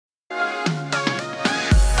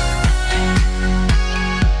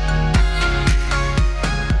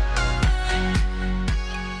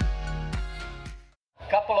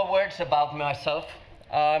about myself.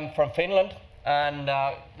 I'm from Finland and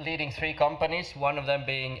leading 3 companies, one of them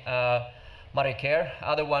being Maricare,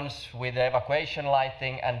 other ones with evacuation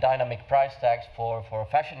lighting and dynamic price tags for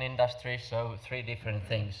fashion industry, so 3 different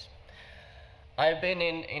things. I've been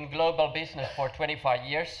in global business for 25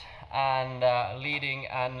 years and leading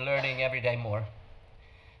and learning every day more.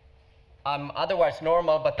 I'm otherwise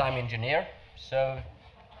normal, but I'm engineer, so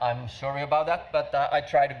I'm sorry about that, but I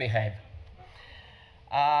try to behave.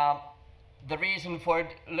 The reason for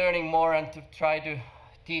learning more and to try to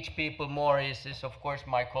teach people more is of course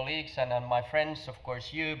my colleagues and my friends, of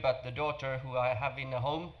course you, but the daughter who I have in the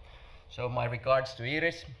home. So my regards to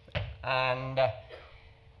Iris. And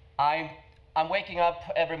I'm waking up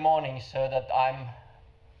every morning so that I'm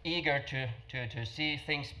eager to see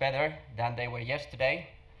things better than they were yesterday.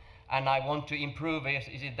 And I want to improve. Is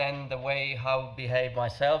it then the way how I behave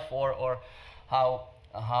myself or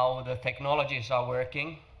how the technologies are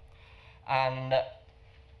working? And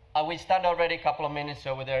we stand already a couple of minutes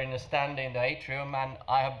over there in the stand in the atrium, and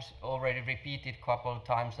I have already repeated a couple of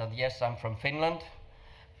times that yes, I'm from Finland.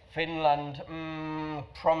 Finland,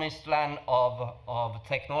 promised land of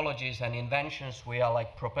technologies and inventions. We are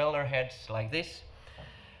like propeller heads like this.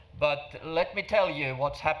 But let me tell you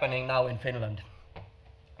what's happening now in Finland.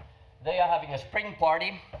 They are having a spring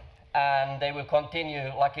party, and they will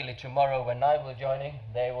continue luckily tomorrow when I will join.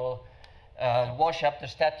 They will wash up the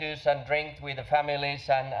statues and drink with the families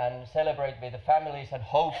and celebrate with the families, and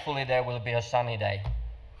hopefully there will be a sunny day.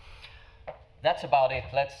 That's about it.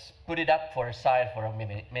 Let's put it up for a side for a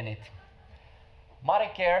minute.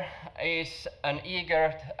 Maricare is an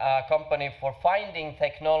eager company for finding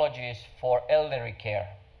technologies for elderly care.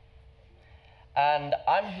 And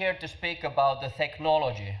I'm here to speak about the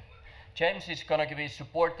technology. James is going to be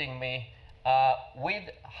supporting me with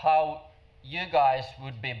how you guys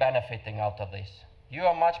would be benefiting out of this. You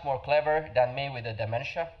are much more clever than me with the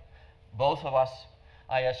dementia, both of us,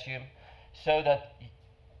 I assume, so that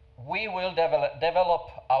we will develop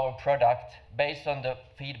our product based on the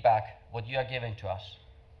feedback what you are giving to us.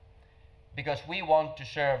 Because we want to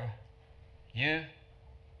serve you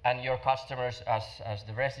and your customers as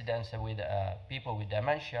the residents and with people with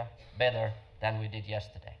dementia better than we did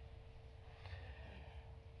yesterday.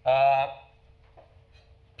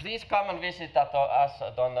 Please come and visit us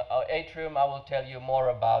on our atrium. I will tell you more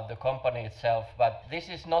about the company itself, but this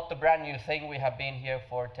is not a brand new thing. We have been here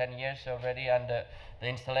for 10 years already, and the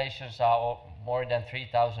installations are more than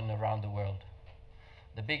 3,000 around the world.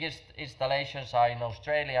 The biggest installations are in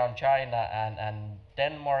Australia and China and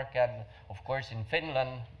Denmark and of course in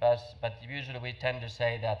Finland, but usually we tend to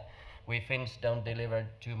say that we Finns don't deliver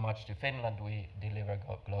too much to Finland, we deliver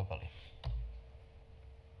globally.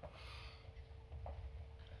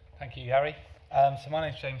 Thank you, Jari. So my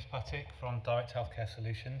name is James Puttick from Direct Healthcare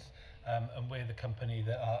Solutions, and we're the company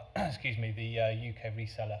that are, excuse me, the UK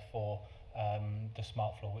reseller for the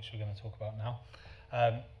smart floor, which we're going to talk about now.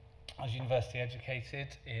 I was university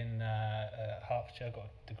educated in Hertfordshire, got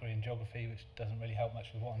a degree in geography, which doesn't really help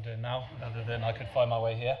much with what I'm doing now, other than I could find my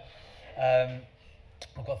way here.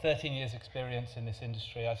 I've got 13 years experience in this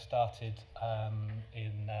industry. I started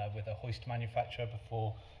with a hoist manufacturer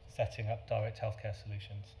before setting up Direct Healthcare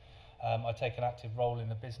Solutions. I take an active role in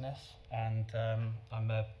the business, and I'm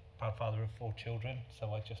a proud father of 4 children,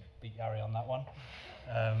 so I just beat Jari on that one.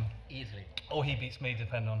 Easily. Or he beats me,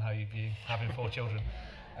 depending on how you view having 4 children.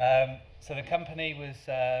 So the company was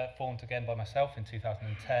formed again by myself in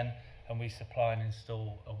 2010, and we supply and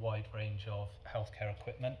install a wide range of healthcare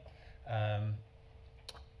equipment.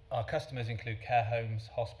 Our customers include care homes,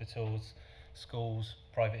 hospitals, schools,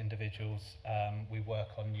 private individuals. We work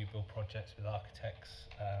on new build projects with architects,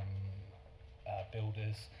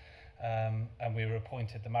 builders, and we were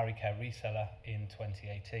appointed the Maricare reseller in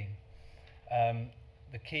 2018.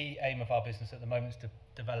 The key aim of our business at the moment is to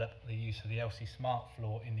develop the use of the LC Smart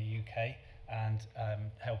Floor in the UK and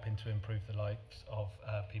helping to improve the lives of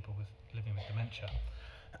people living with dementia.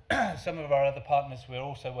 Some of our other partners we're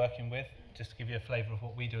also working with, just to give you a flavour of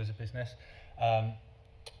what we do as a business,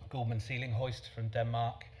 Goldman Ceiling Hoist from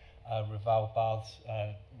Denmark, Rival Baths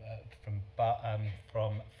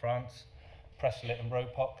from France, Pressolit and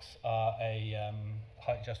Ropox are a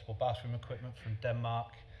height adjustable bathroom equipment from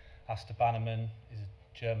Denmark, Asta Bannerman is a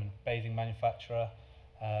German bathing manufacturer,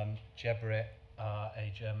 Geberit are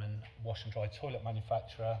a German wash and dry toilet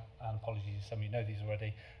manufacturer, and apologies if some of you know these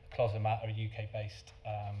already, Closomat are a UK based,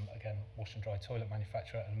 again, wash and dry toilet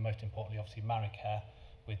manufacturer, and most importantly obviously Maricare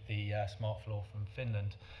with the smart floor from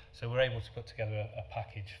Finland. So we're able to put together a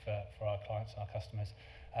package for our clients and our customers.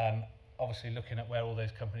 obviously looking at where all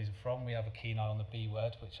those companies are from, we have a keen eye on the B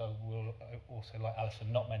word, which I will also, like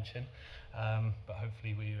Alison, not mention, but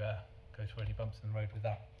hopefully we go through any bumps in the road with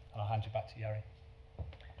that. And I'll hand you back to Jari.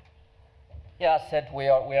 Yeah, as said, we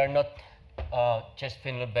are not just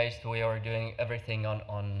Finland based, we are doing everything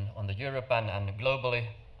on the Europe and globally,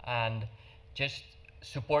 and just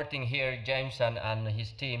supporting here James and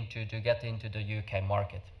his team to get into the UK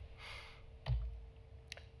market.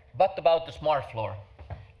 But about the smart floor,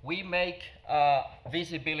 we make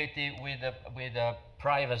visibility with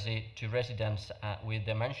privacy to residents with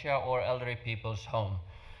dementia or elderly people's home.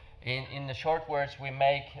 In the short words, we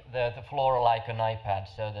make the floor like an iPad,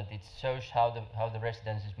 so that it shows how the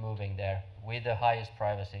residence is moving there with the highest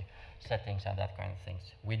privacy settings and that kind of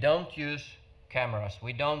things. We don't use cameras.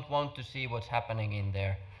 We don't want to see what's happening in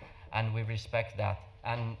there, and we respect that.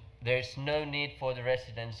 And there's no need for the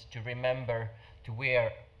residents to remember to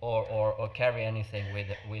wear or carry anything with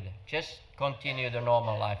it. Just continue the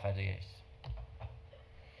normal life as it is.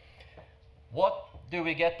 What do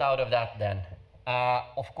we get out of that then?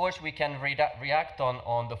 Of course, we can react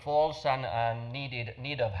on the falls and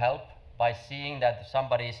need of help by seeing that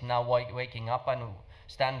somebody is now waking up and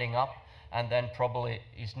standing up, and then probably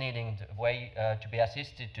is needing to be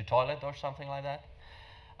assisted to toilet or something like that.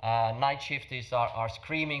 Night shifties are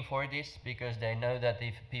screaming for this because they know that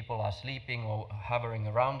if people are sleeping or hovering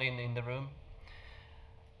around in the room.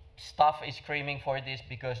 Staff is screaming for this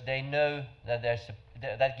because they know that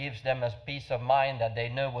that gives them a peace of mind that they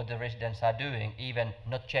know what the residents are doing, even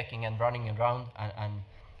not checking and running around and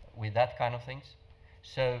with that kind of things.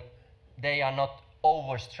 So they are not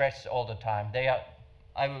overstressed all the time.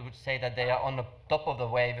 I would say that they are on the top of the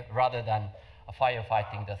wave rather than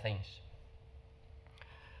firefighting the things.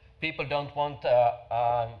 People don't want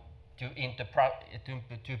to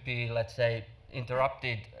be, let's say,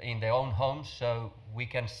 interrupted in their own homes, so we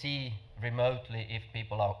can see remotely if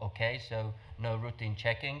people are okay, so no routine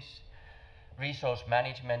checkings. Resource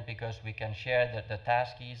management, because we can share the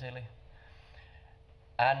task easily.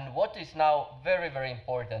 And what is now very, very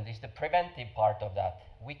important is the preventive part of that.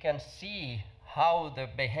 We can see how the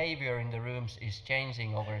behavior in the rooms is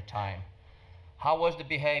changing over time. How was the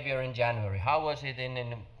behavior in January? How was it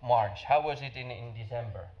in March? How was it in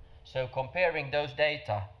December? So comparing those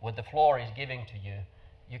data, what the floor is giving to you,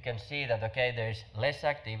 you can see that, okay, there's less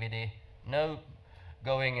activity, no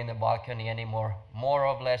going in the balcony anymore, more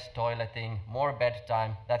or less toileting, more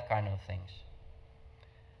bedtime, that kind of things.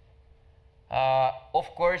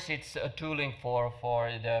 Of course, it's a tooling for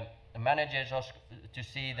the managers to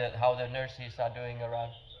see how the nurses are doing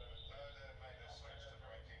around.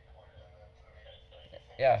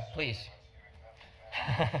 Yeah, please.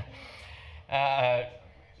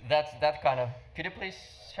 That's that kind of. Could you please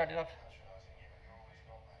shut it off?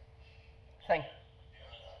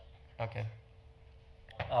 Okay.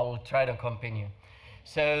 I will try to continue.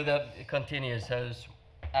 So it continues. So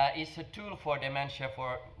it's a tool for dementia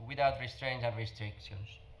without restraints and restrictions.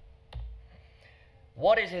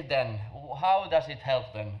 What is it then? How does it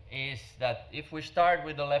help them? Is that if we start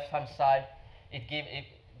with the left-hand side, it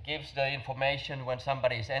gives the information when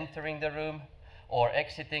somebody is entering the room or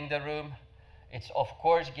exiting the room. It's of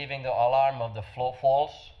course giving the alarm of the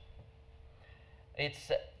falls.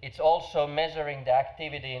 It's also measuring the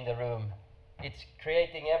activity in the room. It's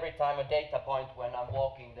creating every time a data point when I'm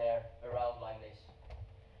walking there around like this.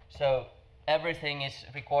 So everything is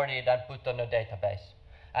recorded and put on a database,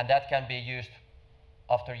 and that can be used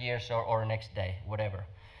after years or next day, whatever.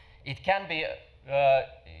 It can be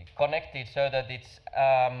connected so that it's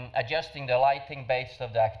adjusting the lighting based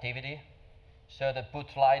of the activity, so that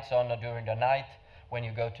put lights on during the night when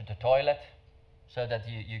you go to the toilet, so that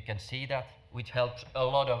you can see that, which helps a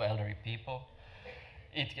lot of elderly people.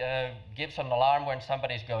 It gives an alarm when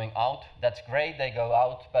somebody is going out. That's great, they go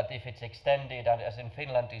out, but if it's extended, as in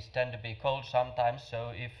Finland, it tends to be cold sometimes,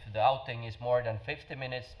 so if the outing is more than 50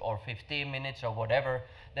 minutes or 15 minutes or whatever,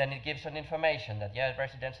 then it gives an information that, yeah,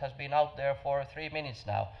 residents has been out there for 3 minutes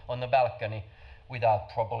now on the balcony without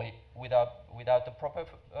the proper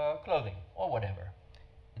clothing or whatever.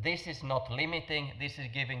 This is not limiting, this is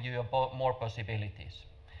giving you more possibilities.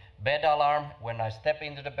 Bed alarm, when I step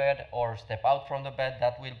into the bed or step out from the bed,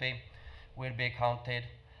 that will be counted,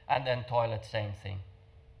 and then toilet, same thing.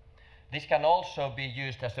 This can also be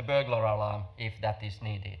used as a burglar alarm if that is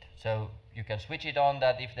needed. So you can switch it on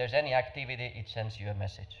that if there's any activity, it sends you a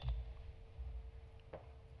message.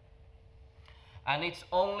 And it's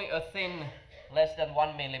only a thin, less than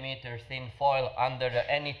 1 millimeter thin foil under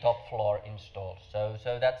any top floor installed. So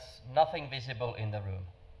that's nothing visible in the room.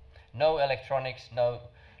 No electronics, no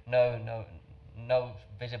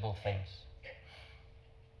visible things.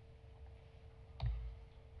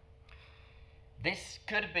 This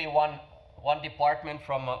could be one department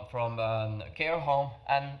from a care home,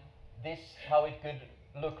 and this how it could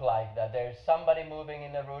look like, that there's somebody moving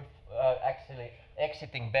in the room, actually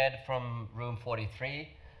exiting bed from room 43.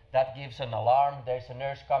 That gives an alarm. There's a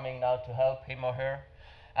nurse coming now to help him or her,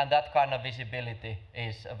 and that kind of visibility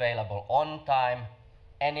is available on time,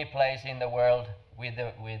 any place in the world, with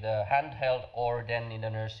a handheld or then in the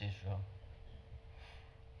nurse's room.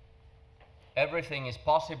 Everything is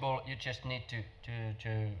possible. You just need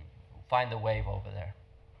to find a wave over there.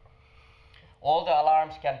 All the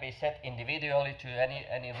alarms can be set individually to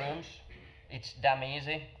any rooms. It's damn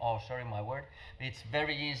easy. Oh, sorry, my word. It's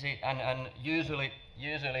very easy, and usually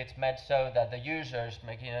it's made so that the users,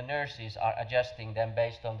 making the nurses, are adjusting them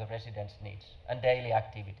based on the residents' needs and daily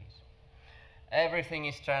activities. Everything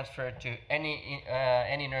is transferred to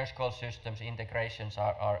any nurse call systems. Integrations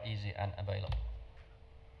are easy and available.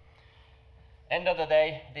 End of the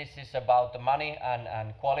day, this is about the money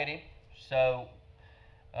and quality. So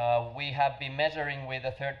we have been measuring with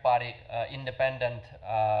a third-party independent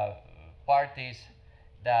parties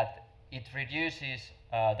that it reduces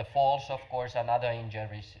the falls, of course, and other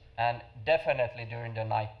injuries, and definitely during the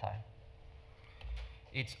night time.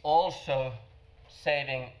 It's also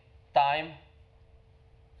saving time,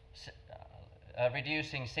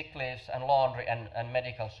 reducing sick leaves and laundry and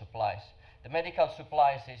medical supplies. The medical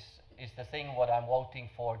supplies is the thing what I'm voting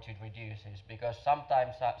for to reduce, is because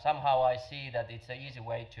sometimes somehow I see that it's an easy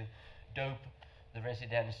way to dope the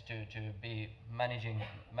residents to be managing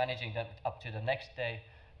that up to the next day,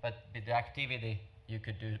 but with the activity you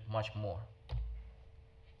could do much more.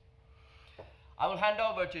 I will hand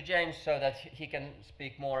over to James so that he can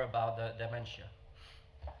speak more about the dementia.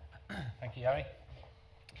 Thank you, Jari.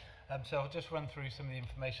 So I'll just run through some of the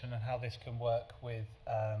information on how this can work with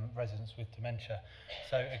residents with dementia.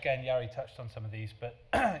 So again, Jari touched on some of these, but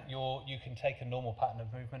you can take a normal pattern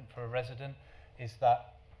of movement for a resident. Is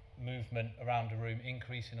that movement around a room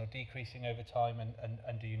increasing or decreasing over time,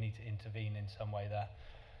 and do you need to intervene in some way there?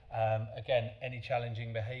 Again, any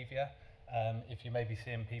challenging behaviour. If you may be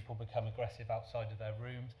seeing people become aggressive outside of their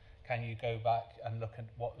rooms, can you go back and look at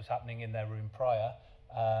what was happening in their room prior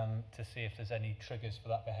to see if there's any triggers for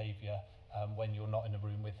that behaviour when you're not in the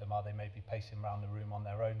room with them? Are they maybe pacing around the room on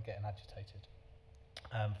their own, getting agitated?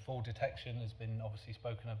 Fall detection has been obviously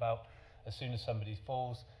spoken about. As soon as somebody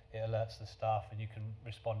falls, it alerts the staff and you can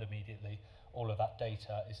respond immediately. All of that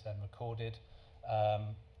data is then recorded.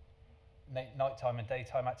 Nighttime and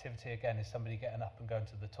daytime activity, again, is somebody getting up and going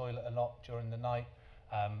to the toilet a lot during the night.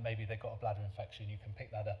 Maybe they've got a bladder infection, you can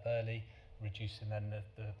pick that up early, reducing then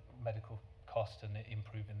the medical cost and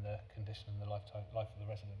improving the condition and the life of the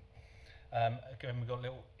resident. Again, we've got a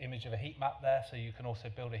little image of a heat map there, so you can also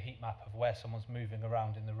build a heat map of where someone's moving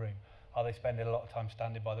around in the room. Are they spending a lot of time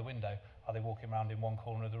standing by the window? Are they walking around in one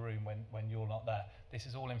corner of the room when you're not there? This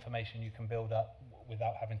is all information you can build up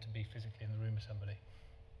without having to be physically in the room with somebody.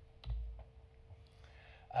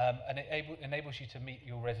 And it enables you to meet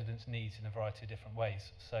your residents' needs in a variety of different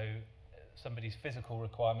ways. So somebody's physical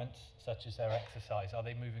requirements, such as their exercise, are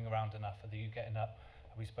they moving around enough? Are you getting up?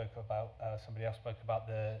 We spoke about, somebody else spoke about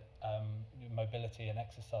the mobility and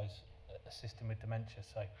exercise assisting with dementia.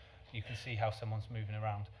 So you can see how someone's moving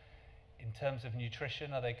around. In terms of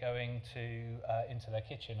nutrition, are they going into their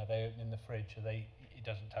kitchen? Are they opening the fridge? It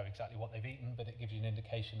doesn't tell exactly what they've eaten, but it gives you an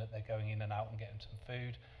indication that they're going in and out and getting some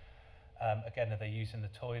food. Again, are they using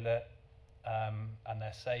the toilet and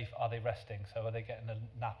they're safe? Are they resting? So are they getting a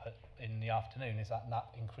nap in the afternoon? Is that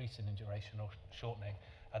nap increasing in duration or shortening?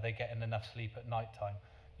 Are they getting enough sleep at night time?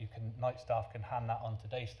 Night staff can hand that on to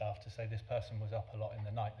day staff to say this person was up a lot in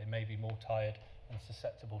the night. They may be more tired and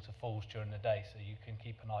susceptible to falls during the day, so you can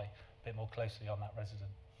keep an eye a bit more closely on that resident.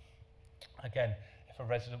 Again, if a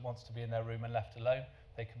resident wants to be in their room and left alone,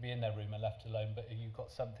 they can be in their room and left alone, but if you've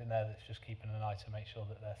got something there that's just keeping an eye to make sure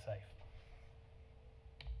that they're safe.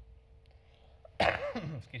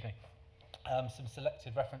 Excuse me. Some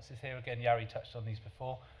selected references here. Again, Jari touched on these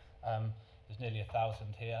before. There's nearly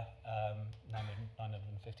 1,000 here,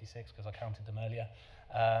 956 because I counted them earlier.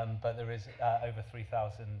 But there is over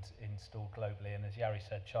 3,000 installed globally, and as Jari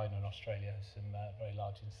said, China and Australia has some very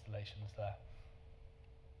large installations there.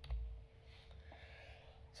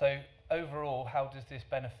 So overall, how does this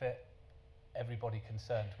benefit everybody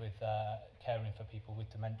concerned with caring for people with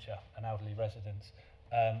dementia and elderly residents?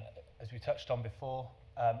 As we touched on before,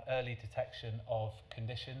 early detection of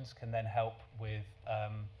conditions can then help with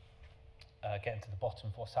getting to the bottom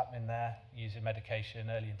of what's happening there, using medication,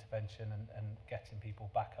 early intervention, and getting people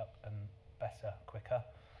back up and better quicker.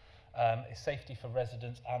 It's safety for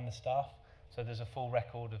residents and the staff. So there's a full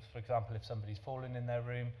record of, for example, if somebody's fallen in their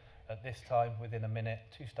room, At this time, within a minute,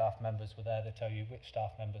 2 staff members were there. They tell you which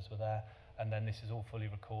staff members were there, and then this is all fully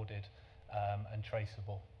recorded and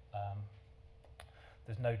traceable.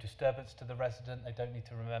 There's no disturbance to the resident. They don't need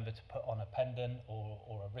to remember to put on a pendant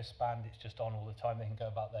or a wristband. It's just on all the time. They can go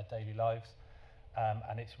about their daily lives,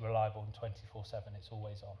 and it's reliable and 24/7. It's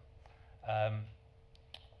always on.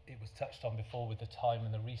 It was touched on before with the time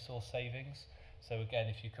and the resource savings. So again,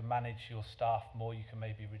 if you can manage your staff more, you can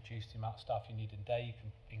maybe reduce the amount of staff you need in a day. You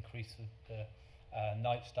can increase the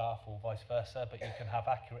night staff or vice versa, but you can have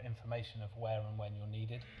accurate information of where and when you're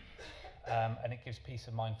needed. And it gives peace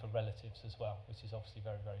of mind for relatives as well, which is obviously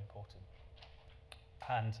very, very important.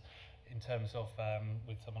 And in terms of,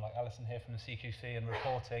 with someone like Alison here from the CQC and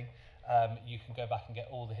reporting, you can go back and get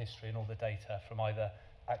all the history and all the data from either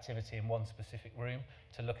activity in one specific room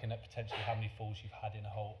to looking at potentially how many falls you've had in a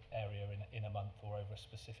whole area in a month or over a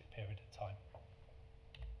specific period of time.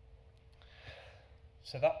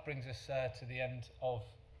 So that brings us to the end of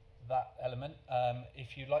that element.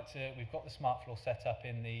 If you'd like to, we've got the smart floor set up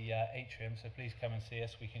in the atrium, so please come and see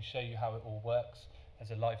us. We can show you how it all works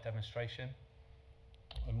as a live demonstration.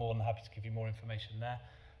 We're more than happy to give you more information there.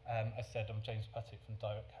 As I said, I'm James Puttick from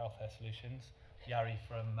Direct Healthcare Solutions. Jari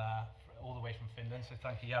from all the way from Finland, so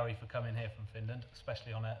thank you Jari for coming here from Finland,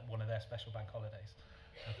 especially on one of their special bank holidays.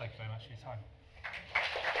 So thank you very much for your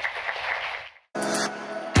time.